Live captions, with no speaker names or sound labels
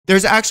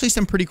There's actually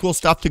some pretty cool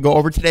stuff to go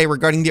over today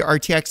regarding the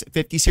RTX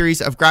 50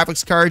 series of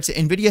graphics cards.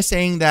 NVIDIA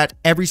saying that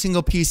every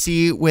single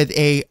PC with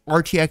a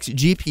RTX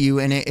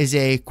GPU in it is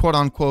a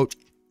quote-unquote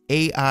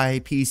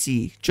AI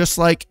PC, just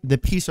like the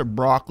piece of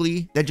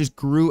broccoli that just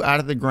grew out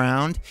of the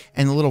ground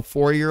and the little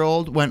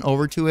 4-year-old went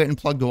over to it and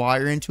plugged a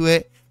wire into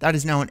it. That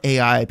is now an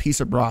AI piece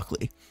of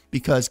broccoli,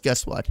 because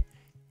guess what?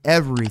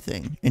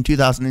 Everything in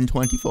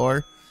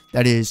 2024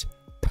 that is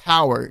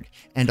powered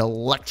and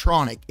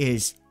electronic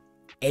is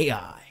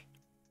AI.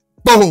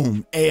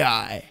 Boom,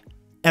 AI.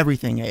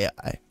 Everything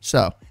AI.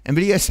 So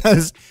NVIDIA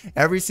says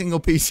every single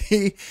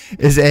PC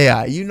is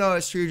AI. You know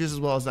it's true just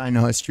as well as I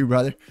know it's true,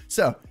 brother.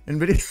 So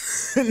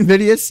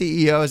NVIDIA's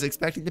CEO is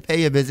expected to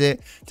pay a visit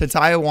to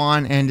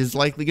Taiwan and is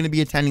likely going to be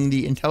attending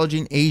the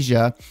Intelligent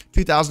Asia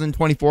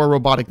 2024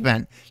 robotic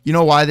event. You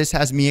know why this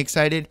has me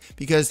excited?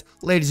 Because,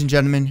 ladies and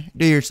gentlemen,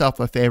 do yourself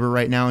a favor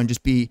right now and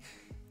just be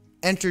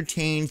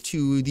entertained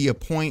to the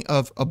point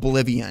of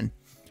oblivion.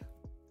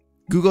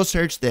 Google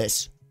search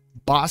this: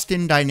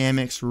 Boston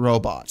Dynamics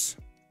robots.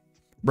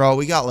 Bro,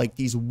 we got like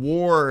these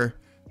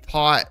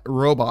war-taught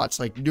robots,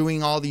 like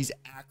doing all these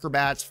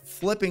acrobats,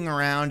 flipping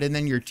around, and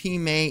then your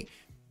teammate,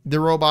 the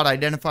robot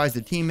identifies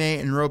the teammate,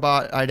 and the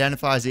robot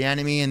identifies the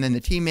enemy, and then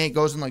the teammate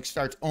goes and like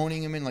starts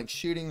owning him and like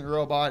shooting the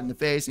robot in the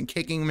face and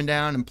kicking him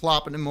down and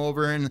plopping him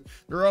over, and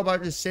the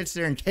robot just sits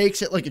there and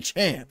takes it like a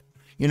champ.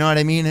 You know what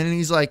I mean? And then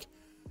he's like,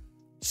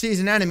 sees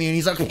an enemy, and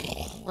he's like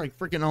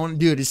freaking own,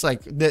 dude. It's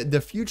like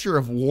the future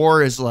of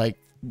war is like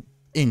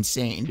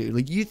insane, dude.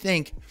 Like, you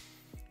think,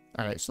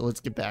 all right, so let's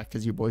get back,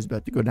 because your boy's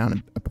about to go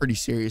down a pretty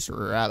serious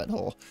rabbit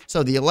hole.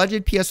 So the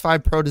alleged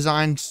PS5 Pro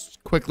design,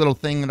 quick little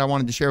thing that I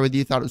wanted to share with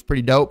you, thought it was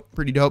pretty dope,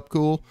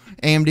 cool.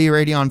 AMD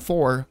Radeon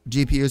 4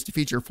 GPUs to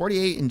feature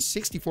 48 and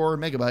 64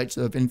 megabytes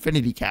of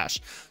infinity cache.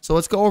 So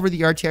let's go over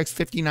the RTX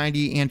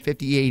 5090 and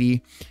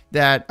 5080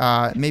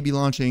 that may be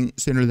launching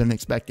sooner than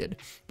expected.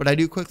 But I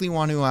do quickly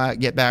want to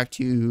get back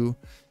to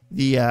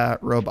the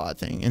robot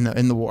thing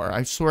in the war.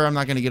 I swear I'm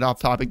not going to get off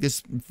topic.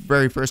 This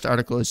very first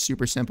article is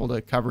super simple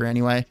to cover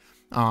anyway.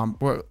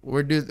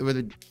 We're doing with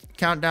a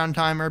countdown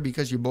timer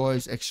because your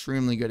boy's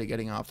extremely good at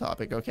getting off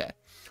topic. Okay,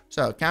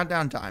 so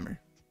countdown timer.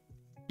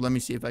 Let me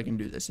see if I can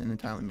do this in a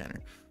timely manner.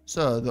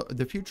 So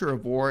the future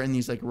of war and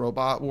these like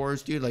robot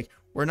wars, dude, like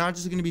we're not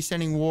just going to be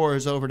sending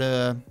wars over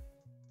to...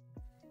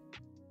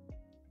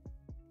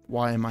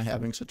 Why am I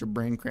having such a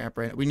brain cramp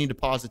right now? We need to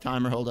pause the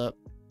timer. Hold up.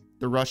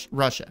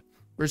 Russia.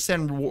 We're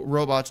sending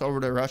robots over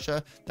to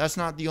Russia. That's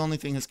not the only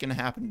thing that's going to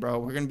happen, bro.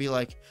 We're going to be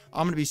like,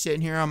 I'm going to be sitting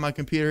here on my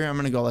computer. I'm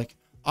going to go like,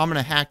 I'm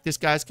going to hack this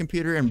guy's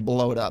computer and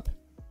blow it up.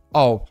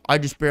 Oh, I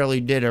just barely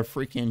did a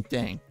freaking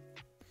thing.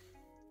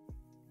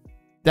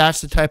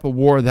 That's the type of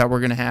war that we're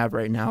going to have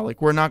right now.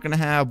 Like, we're not going to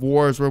have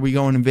wars where we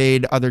go and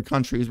invade other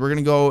countries. We're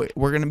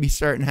going to be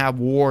starting to have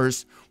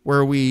wars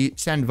where we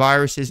send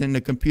viruses into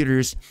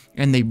computers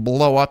and they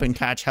blow up and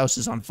catch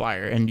houses on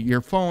fire. And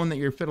your phone that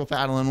you're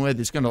fiddle-faddling with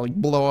is going to like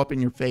blow up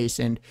in your face,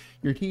 and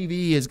your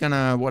TV is going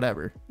to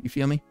whatever. You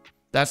feel me?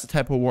 That's the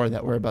type of war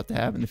that we're about to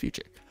have in the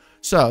future.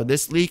 So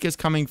this leak is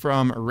coming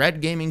from Red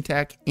Gaming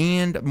Tech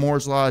and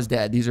Moore's Law is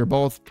Dead. These are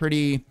both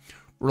pretty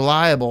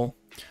reliable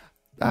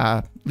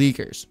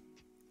leakers.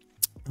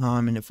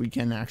 And if we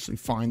can actually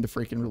find the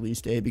freaking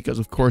release date, because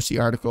of course the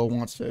article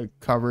wants to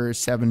cover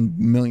 7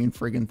 million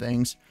friggin'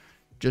 things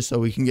just so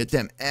we can get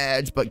them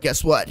ads. But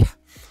guess what?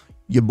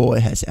 Your boy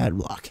has ad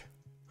block.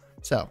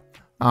 So,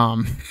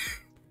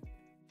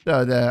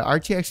 so the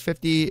RTX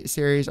 50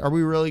 series, are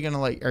we really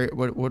gonna like?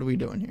 What are we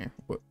doing here?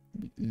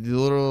 The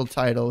little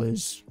title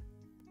is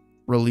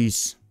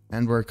release,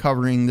 and we're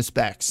covering the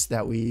specs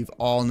that we've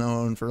all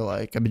known for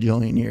like a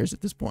bajillion years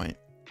at this point.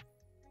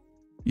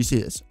 You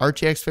see this,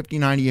 RTX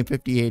 5090 and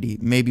 5080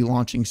 may be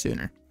launching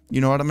sooner.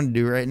 You know what I'm going to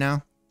do right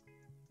now?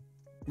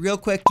 Real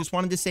quick, just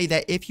wanted to say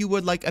that if you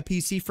would like a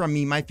PC from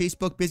me, my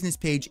Facebook business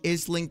page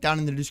is linked down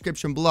in the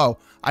description below.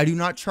 I do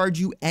not charge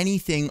you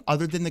anything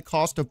other than the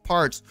cost of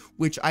parts,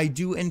 which I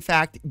do in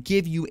fact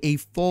give you a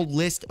full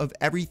list of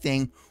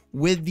everything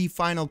with the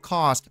final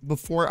cost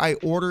before I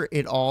order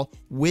it all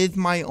with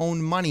my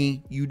own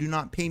money. You do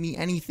not pay me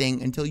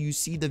anything until you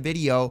see the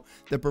video,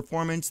 the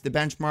performance, the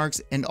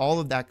benchmarks, and all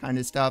of that kind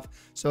of stuff.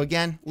 So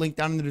again, link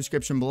down in the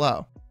description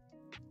below.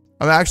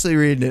 I'm actually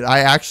reading it.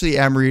 I actually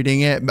am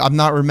reading it. I'm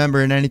not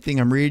remembering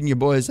anything I'm reading. Your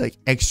boy is like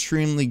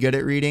extremely good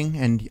at reading,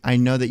 and I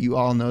know that you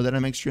all know that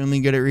I'm extremely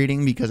good at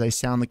reading because I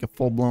sound like a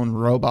full-blown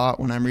robot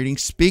when I'm reading.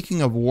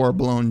 Speaking of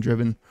war-blown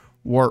driven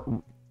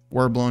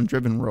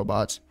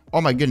robots,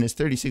 oh my goodness,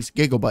 36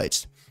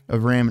 gigabytes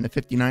of RAM in a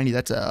 5090.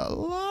 That's a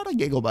lot of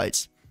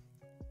gigabytes.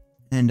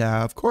 And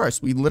of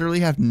course, we literally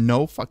have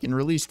no fucking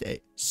release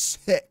date.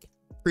 Sick.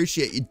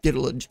 Appreciate you,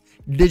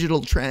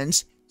 digital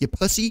trends, you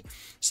pussy.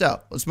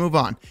 So let's move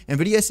on.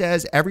 NVIDIA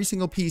says every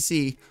single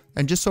PC,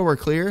 and just so we're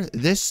clear,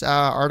 this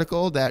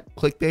article that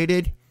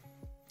clickbaited,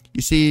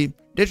 you see,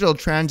 Digital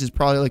Trends is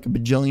probably like a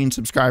bajillion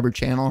subscriber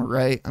channel,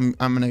 right? I'm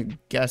gonna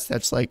guess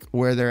that's like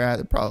where they're at.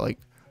 They're probably like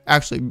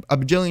actually a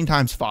bajillion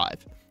times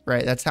 5.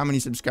 right? That's how many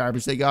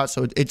subscribers they got.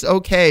 So it's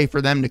okay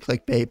for them to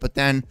clickbait. But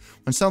then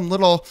when some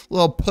little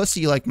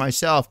pussy like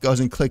myself goes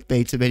and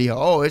clickbaits a video,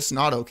 oh, it's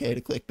not okay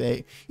to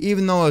clickbait.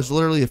 Even though it was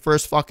literally the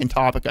first fucking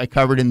topic I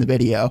covered in the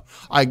video.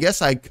 I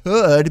guess I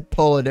could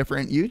pull a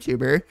different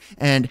YouTuber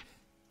and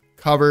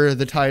cover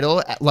the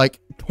title at like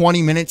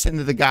 20 minutes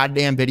into the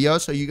goddamn video.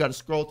 So you got to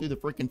scroll through the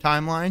freaking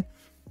timeline.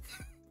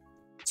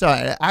 So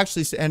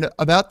actually, and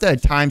about the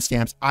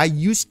timestamps, I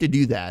used to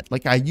do that.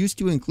 Like I used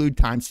to include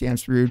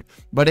timestamps, rude,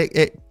 but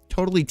it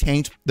totally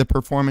tanked the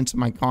performance of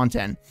my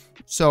content.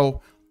 So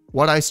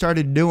what I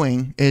started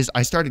doing is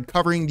I started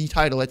covering the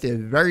title at the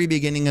very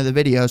beginning of the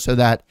video so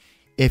that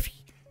if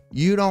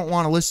you don't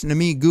want to listen to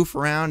me goof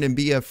around and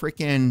be a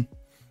freaking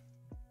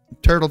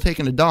turtle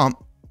taking a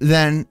dump,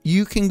 then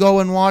you can go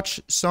and watch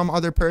some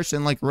other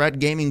person like Red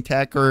Gaming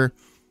Tech or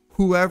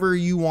whoever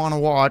you want to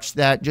watch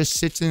that just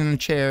sits in a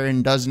chair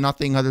and does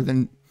nothing other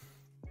than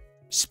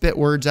spit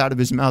words out of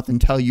his mouth and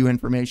tell you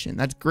information.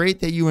 That's great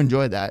that you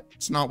enjoy that.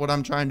 It's not what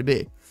I'm trying to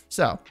be.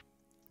 So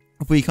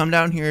if we come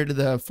down here to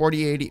the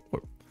 4080,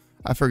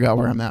 I forgot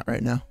where I'm at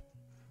right now.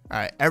 All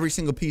right. Every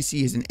single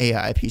PC is an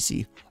AI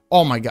PC.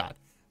 Oh my God.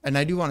 And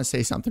I do want to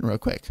say something real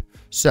quick.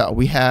 So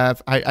we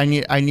have, I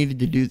needed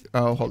to do,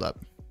 oh, hold up.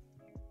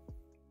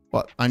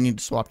 Well, I need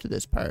to swap to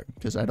this part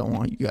because I don't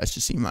want you guys to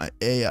see my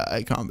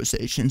AI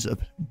conversations of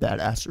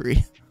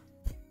badassery.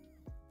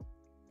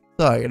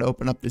 So I gotta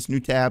open up this new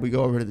tab. We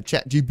go over to the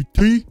chat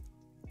GPT,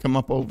 come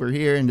up over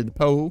here into the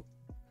PO, and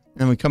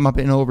then we come up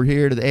in over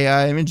here to the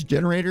AI image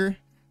generator,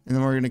 and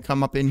then we're gonna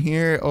come up in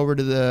here over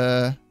to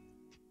the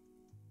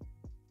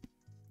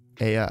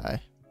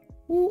AI.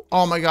 Ooh,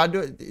 oh my God,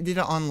 did it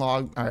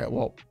unlog? All right,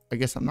 well, I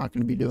guess I'm not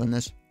gonna be doing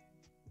this.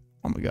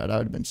 Oh my God, I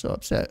would have been so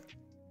upset.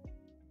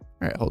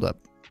 All right, hold up.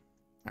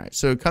 All right,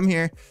 so come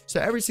here. So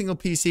every single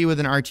PC with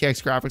an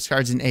RTX graphics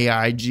card is an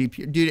AI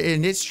GPU. Dude,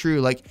 and it's true.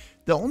 Like,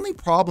 the only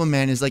problem,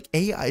 man, is like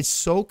AI is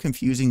so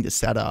confusing to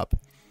set up.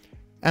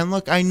 And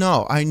look, I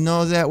know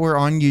that we're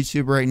on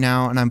YouTube right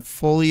now, and I'm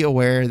fully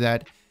aware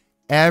that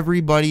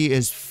everybody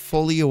is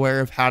fully aware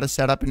of how to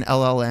set up an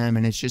LLM,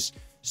 and it's just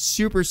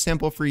super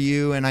simple for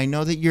you. And I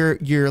know that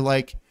you're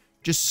like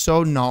just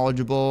so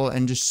knowledgeable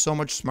and just so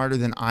much smarter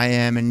than I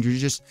am, and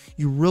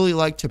you really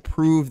like to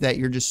prove that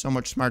you're just so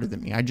much smarter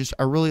than me.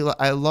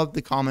 I love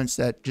the comments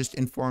that just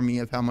inform me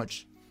of how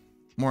much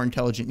more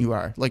intelligent you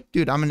are. Like,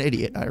 dude, I'm an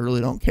idiot. I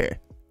really don't care.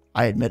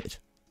 I admit it.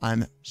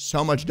 I'm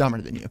so much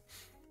dumber than you.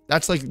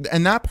 That's like,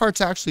 and that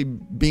part's actually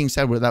being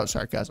said without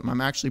sarcasm.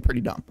 I'm actually pretty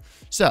dumb.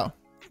 So,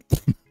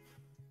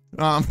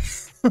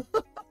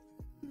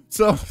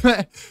 so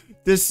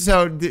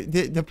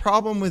the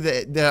problem with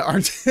the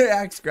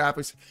RTX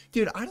graphics,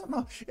 dude, I don't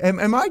know.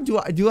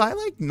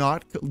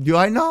 Do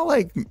I not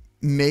like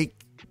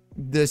make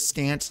the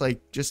stance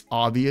like just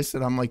obvious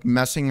that I'm like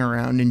messing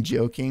around and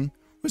joking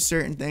with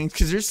certain things?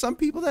 Because there's some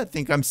people that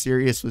think I'm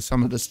serious with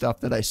some of the stuff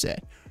that I say.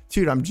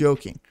 Dude, I'm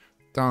joking.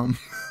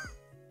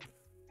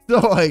 So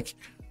like,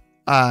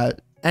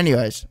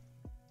 anyways,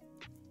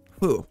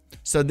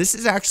 so this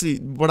is actually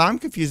what I'm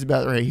confused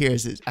about right here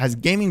is as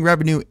gaming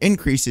revenue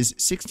increases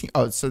 16.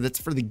 Oh, so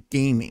that's for the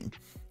gaming.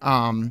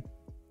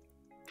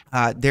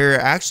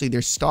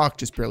 Their stock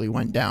just barely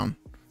went down.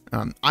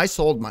 I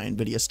sold my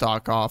NVIDIA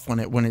stock off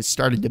when it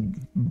started to,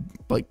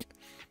 like,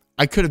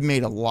 I could have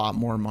made a lot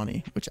more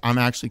money, which I'm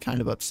actually kind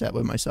of upset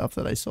with myself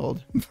that I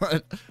sold,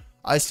 but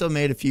I still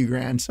made a few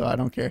grand, so I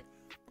don't care.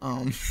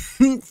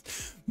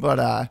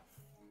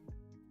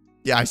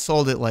 Yeah, I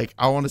sold it like,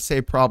 I want to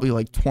say probably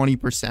like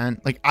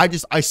 20%. Like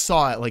I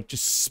saw it like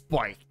just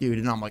spike, dude.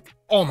 And I'm like,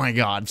 oh my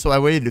God. So I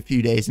waited a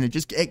few days and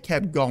it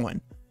kept going.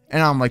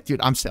 And I'm like,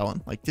 dude, I'm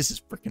selling. Like, this is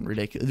freaking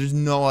ridiculous. There's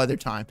no other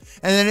time.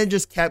 And then it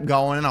just kept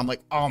going. And I'm like,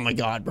 oh my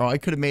God, bro, I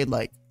could have made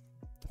like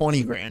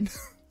 20 grand.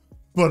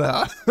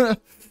 But,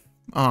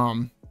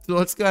 so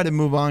let's go ahead and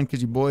move on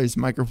because your boy's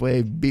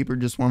microwave beeper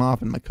just went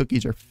off and my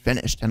cookies are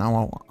finished and I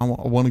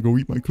want to go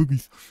eat my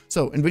cookies.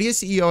 So NVIDIA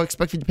CEO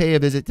expected to pay a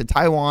visit to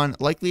Taiwan,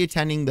 likely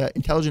attending the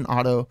Intelligent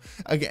Auto.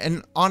 Again,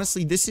 and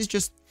honestly, this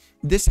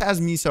has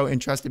me so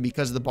interested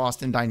because of the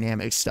Boston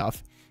Dynamics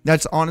stuff.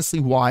 That's honestly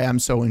why I'm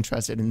so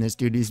interested in this,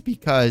 dude, is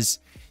because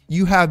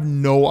you have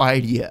no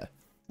idea.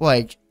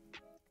 Like,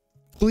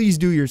 please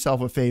do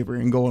yourself a favor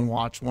and go and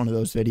watch one of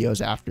those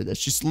videos after this.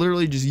 Just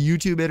literally just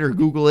YouTube it or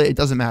Google it. It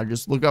doesn't matter.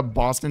 Just look up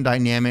Boston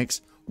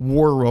Dynamics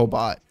War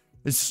Robot.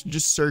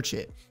 Just search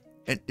it.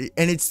 And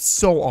it's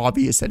so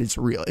obvious that it's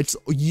real. It's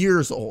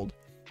years old.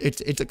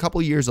 It's a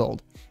couple years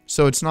old.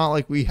 So it's not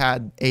like we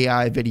had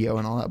AI video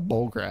and all that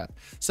bull crap.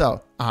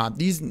 So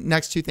these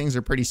next two things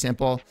are pretty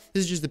simple.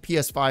 This is just the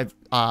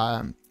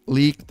PS5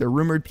 leak, the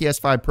rumored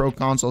PS5 Pro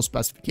console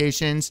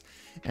specifications,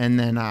 and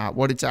then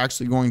what it's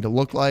actually going to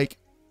look like.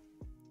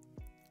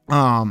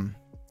 I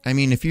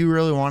mean, if you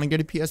really want to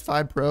get a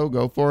PS5 Pro,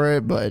 go for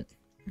it. But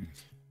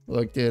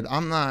look, dude,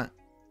 I'm not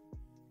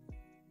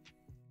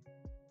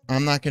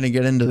going to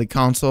get into the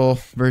console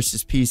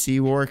versus PC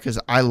war because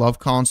I love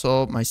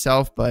console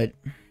myself. But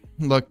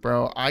look,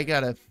 bro, I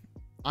gotta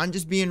I'm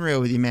just being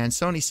real with you, man.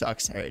 Sony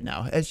sucks right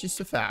now. It's just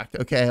a fact,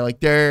 okay? Like,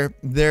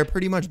 they're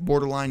pretty much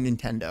borderline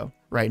Nintendo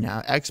right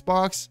now.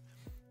 Xbox,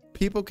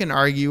 people can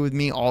argue with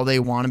me all they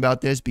want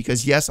about this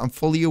because, yes, I'm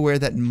fully aware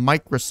that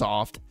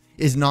Microsoft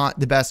is not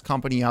the best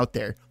company out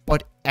there.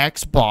 But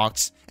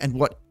Xbox and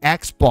what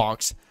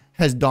Xbox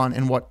has done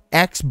and what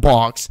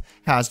Xbox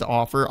has to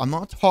offer, I'm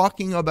not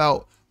talking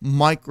about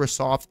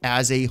Microsoft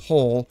as a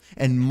whole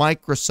and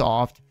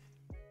Microsoft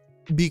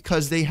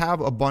because they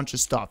have a bunch of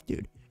stuff,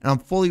 dude. And I'm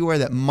fully aware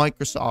that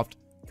Microsoft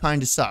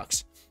kind of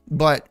sucks.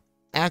 But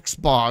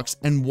Xbox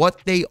and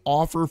what they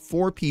offer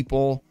for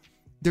people,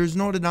 there's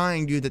no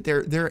denying, dude, that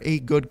they're a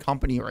good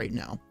company right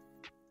now.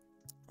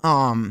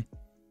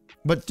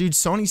 But dude,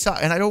 Sony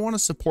sucks, and I don't want to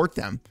support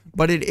them.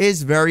 But it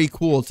is very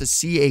cool to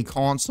see a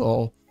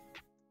console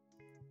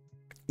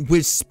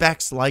with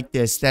specs like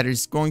this that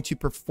is going to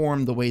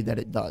perform the way that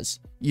it does.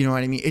 You know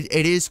what I mean?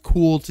 It is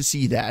cool to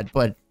see that.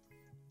 But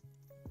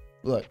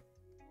look,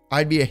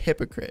 I'd be a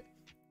hypocrite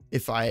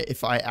if I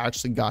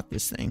actually got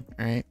this thing,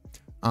 right?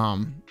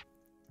 And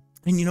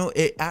you know,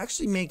 it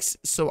actually makes,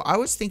 so I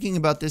was thinking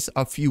about this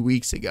a few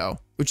weeks ago,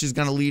 which is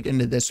going to lead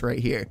into this right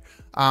here.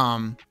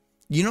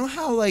 You know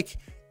how like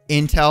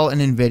Intel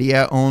and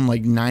NVIDIA own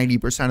like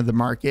 90% of the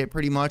market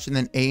pretty much, and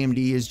then AMD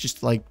is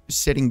just like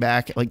sitting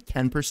back at like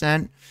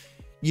 10%.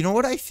 You know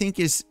what I think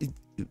is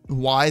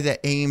why the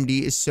AMD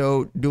is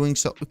doing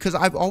so? Because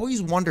I've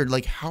always wondered,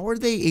 like, how are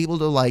they able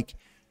to like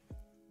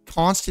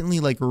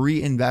constantly like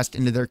reinvest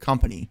into their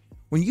company?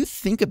 When you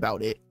think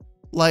about it,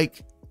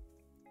 like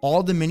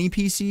all the mini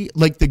PC,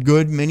 like the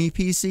good mini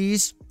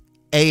PCs,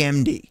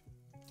 AMD.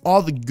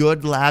 All the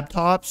good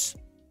laptops,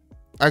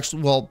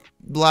 actually, well,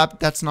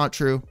 that's not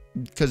true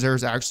because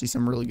there's actually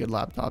some really good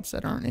laptops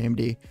that aren't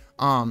AMD.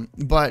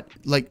 But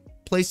like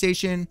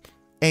PlayStation,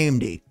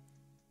 AMD.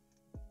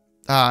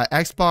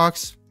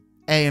 Xbox,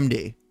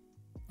 AMD.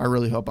 I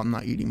really hope I'm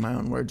not eating my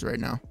own words right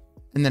now.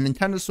 And then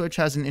Nintendo Switch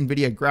has an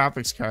NVIDIA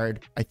graphics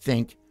card, I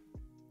think.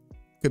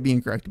 Could be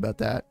incorrect about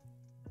that,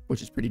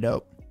 which is pretty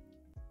dope.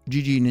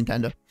 GG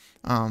Nintendo.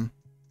 And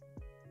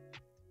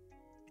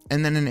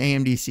then an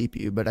AMD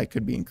CPU, but I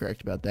could be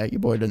incorrect about that. Your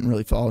boy doesn't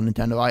really follow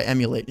Nintendo. I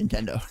emulate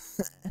Nintendo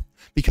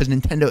because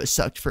Nintendo has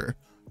sucked for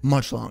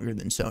much longer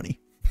than Sony.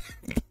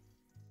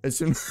 as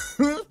soon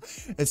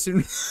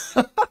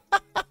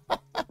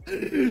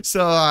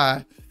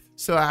so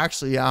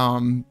actually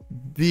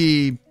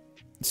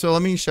so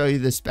let me show you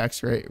the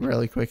specs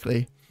really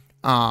quickly.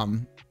 So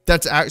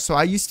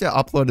I used to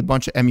upload a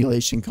bunch of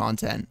emulation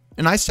content,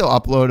 and I still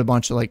upload a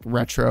bunch of like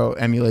retro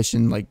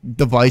emulation like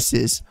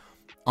devices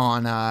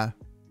on my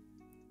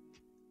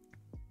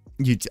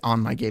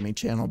gaming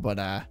channel.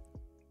 But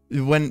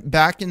when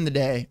back in my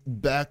day,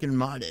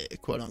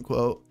 quote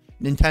unquote,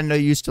 Nintendo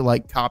used to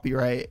like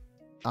copyright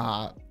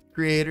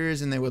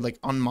creators, and they would like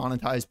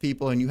unmonetize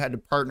people, and you had to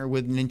partner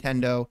with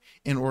Nintendo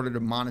in order to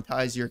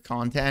monetize your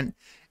content.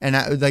 And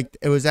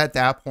it was at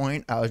that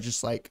point I was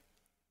just like,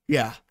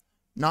 yeah,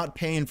 not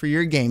paying for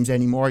your games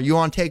anymore. You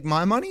want to take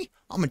my money?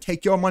 I'm gonna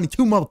take your money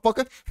too,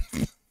 motherfucker.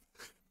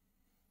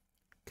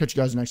 Catch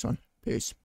you guys next one. Peace.